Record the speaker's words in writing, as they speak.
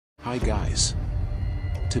Hi guys.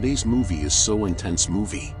 Today's movie is so intense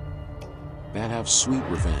movie that have sweet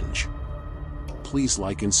revenge. Please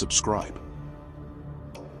like and subscribe.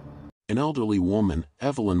 An elderly woman,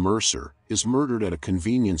 Evelyn Mercer, is murdered at a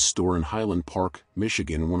convenience store in Highland Park,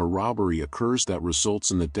 Michigan when a robbery occurs that results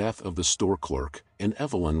in the death of the store clerk, and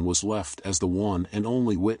Evelyn was left as the one and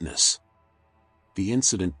only witness. The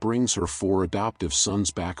incident brings her 4 adoptive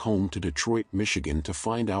sons back home to Detroit, Michigan to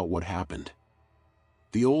find out what happened.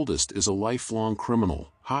 The oldest is a lifelong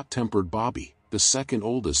criminal, hot-tempered Bobby. The second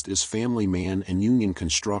oldest is family man and union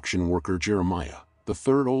construction worker Jeremiah. The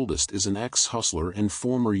third oldest is an ex-hustler and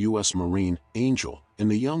former U.S. Marine, Angel,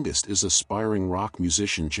 and the youngest is aspiring rock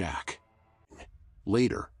musician Jack.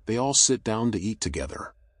 Later, they all sit down to eat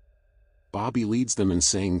together. Bobby leads them in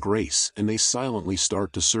saying grace and they silently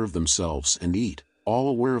start to serve themselves and eat, all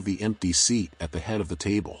aware of the empty seat at the head of the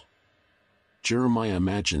table. Jeremiah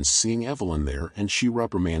imagines seeing Evelyn there and she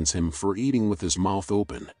reprimands him for eating with his mouth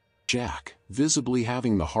open. Jack, visibly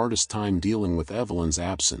having the hardest time dealing with Evelyn's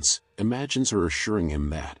absence, imagines her assuring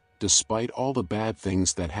him that, despite all the bad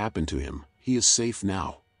things that happened to him, he is safe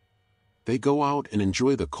now. They go out and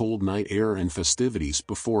enjoy the cold night air and festivities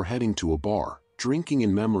before heading to a bar, drinking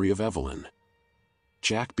in memory of Evelyn.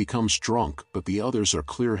 Jack becomes drunk, but the others are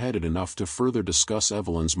clear-headed enough to further discuss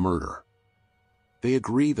Evelyn's murder. They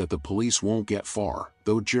agree that the police won't get far,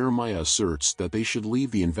 though Jeremiah asserts that they should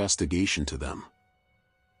leave the investigation to them.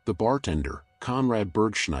 The bartender, Conrad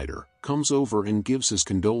Bergschneider, comes over and gives his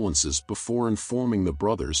condolences before informing the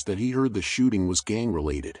brothers that he heard the shooting was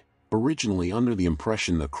gang-related. Originally under the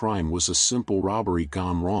impression the crime was a simple robbery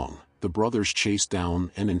gone wrong, the brothers chase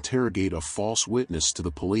down and interrogate a false witness to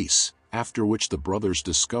the police, after which the brothers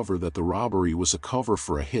discover that the robbery was a cover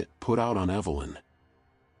for a hit put out on Evelyn.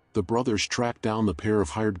 The brothers track down the pair of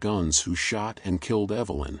hired guns who shot and killed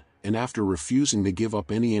Evelyn, and after refusing to give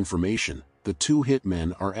up any information, the 2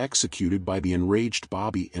 hitmen are executed by the enraged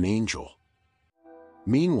Bobby and Angel.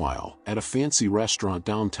 Meanwhile, at a fancy restaurant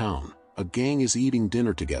downtown, a gang is eating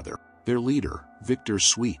dinner together. Their leader, Victor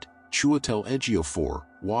Sweet, Chiwetel Ejiofor,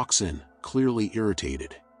 walks in, clearly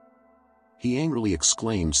irritated. He angrily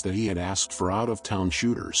exclaims that he had asked for out-of-town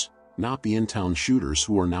shooters, not the in-town shooters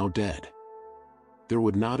who are now dead. There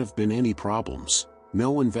would not have been any problems,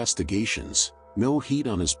 no investigations, no heat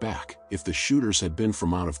on his back, if the shooters had been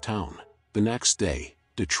from out of town. The next day,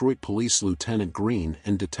 Detroit Police Lieutenant Green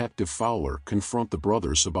and Detective Fowler confront the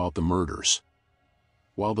brothers about the murders.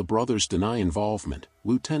 While the brothers deny involvement,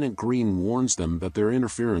 Lieutenant Green warns them that their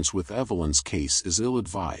interference with Evelyn's case is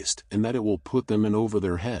ill-advised and that it will put them in over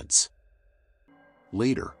their heads.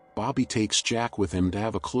 Later, Bobby takes Jack with him to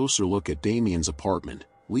have a closer look at Damien's apartment,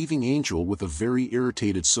 leaving Angel with a very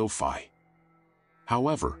irritated Sophie.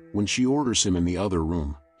 However, when she orders him in the other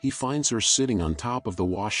room, he finds her sitting on top of the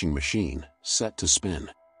washing machine, set to spin.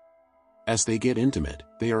 As they get intimate,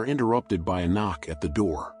 they are interrupted by a knock at the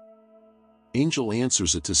door. Angel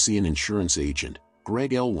answers it to see an insurance agent,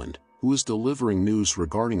 Greg Elwind, who is delivering news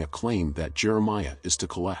regarding a claim that Jeremiah is to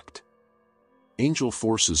collect. Angel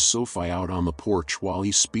forces Sophie out on the porch while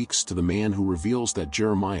he speaks to the man who reveals that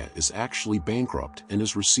Jeremiah is actually bankrupt and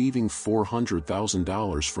is receiving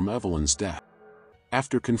 $400,000 from Evelyn's death.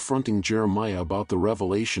 After confronting Jeremiah about the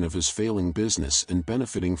revelation of his failing business and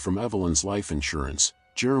benefiting from Evelyn's life insurance,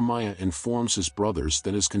 Jeremiah informs his brothers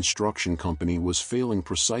that his construction company was failing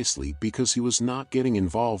precisely because he was not getting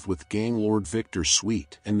involved with gang lord Victor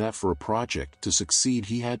Sweet and that for a project to succeed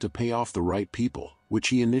he had to pay off the right people, which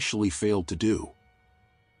he initially failed to do.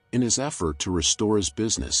 In his effort to restore his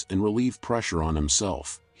business and relieve pressure on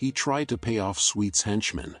himself, he tried to pay off Sweet's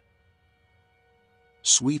henchmen.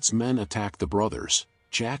 Sweet's men attack the brothers.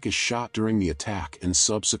 Jack is shot during the attack and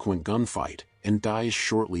subsequent gunfight, and dies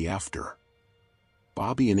shortly after.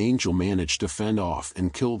 Bobby and Angel manage to fend off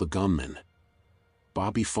and kill the gunman.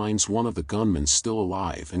 Bobby finds one of the gunmen still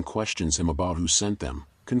alive and questions him about who sent them,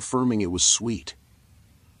 confirming it was Sweet.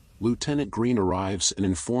 Lieutenant Green arrives and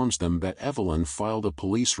informs them that Evelyn filed a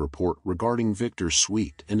police report regarding Victor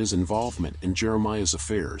Sweet and his involvement in Jeremiah's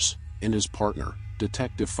affairs, and his partner,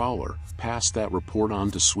 Detective Fowler, passed that report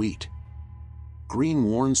on to Sweet. Green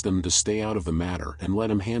warns them to stay out of the matter and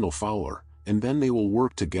let him handle Fowler, and then they will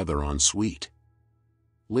work together on Sweet.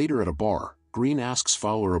 Later at a bar, Green asks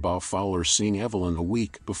Fowler about Fowler seeing Evelyn a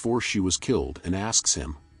week before she was killed and asks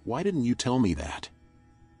him, "Why didn't you tell me that?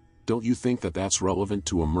 Don't you think that that's relevant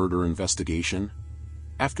to a murder investigation?"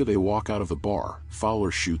 After they walk out of the bar,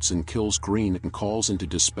 Fowler shoots and kills Green and calls into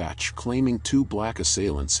dispatch claiming 2 black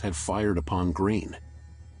assailants had fired upon Green.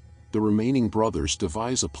 The remaining brothers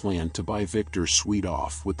devise a plan to buy Victor Sweet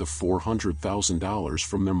off with the $400,000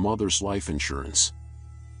 from their mother's life insurance.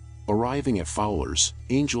 Arriving at Fowler's,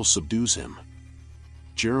 Angel subdues him.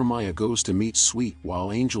 Jeremiah goes to meet Sweet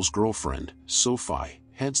while Angel's girlfriend, Sophie,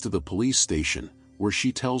 heads to the police station, where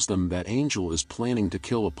she tells them that Angel is planning to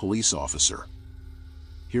kill a police officer.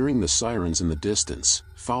 Hearing the sirens in the distance,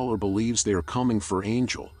 Fowler believes they are coming for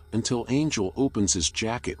Angel, until Angel opens his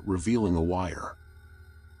jacket revealing a wire.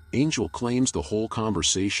 Angel claims the whole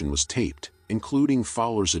conversation was taped, including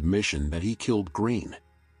Fowler's admission that he killed Green.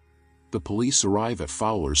 The police arrive at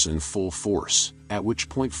Fowler's in full force, at which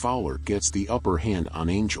point Fowler gets the upper hand on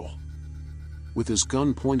Angel. With his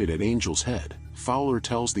gun pointed at Angel's head, Fowler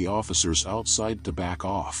tells the officers outside to back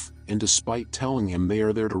off, and despite telling him they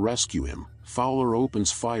are there to rescue him, Fowler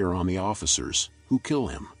opens fire on the officers, who kill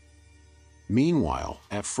him. Meanwhile,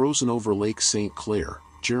 at Frozen Over Lake St. Clair,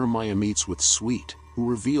 Jeremiah meets with Sweet, who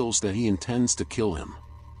reveals that he intends to kill him.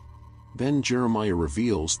 Then Jeremiah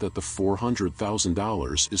reveals that the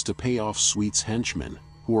 $400,000 is to pay off Sweet's henchmen,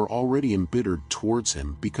 who are already embittered towards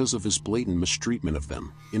him because of his blatant mistreatment of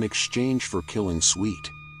them, in exchange for killing Sweet.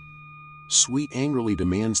 Sweet angrily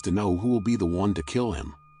demands to know who will be the one to kill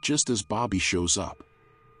him, just as Bobby shows up.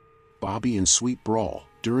 Bobby and Sweet brawl,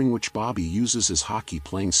 during which Bobby uses his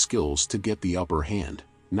hockey-playing skills to get the upper hand,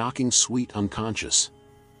 knocking Sweet unconscious.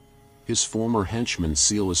 His former henchmen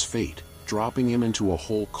seal his fate, dropping him into a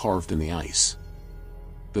hole carved in the ice.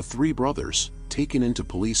 The three brothers, taken into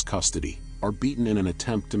police custody, are beaten in an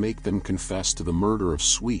attempt to make them confess to the murder of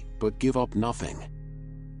Sweet but give up nothing.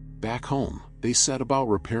 Back home, they set about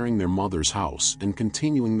repairing their mother's house and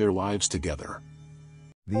continuing their lives together.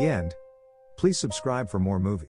 The end. Please subscribe for more movies.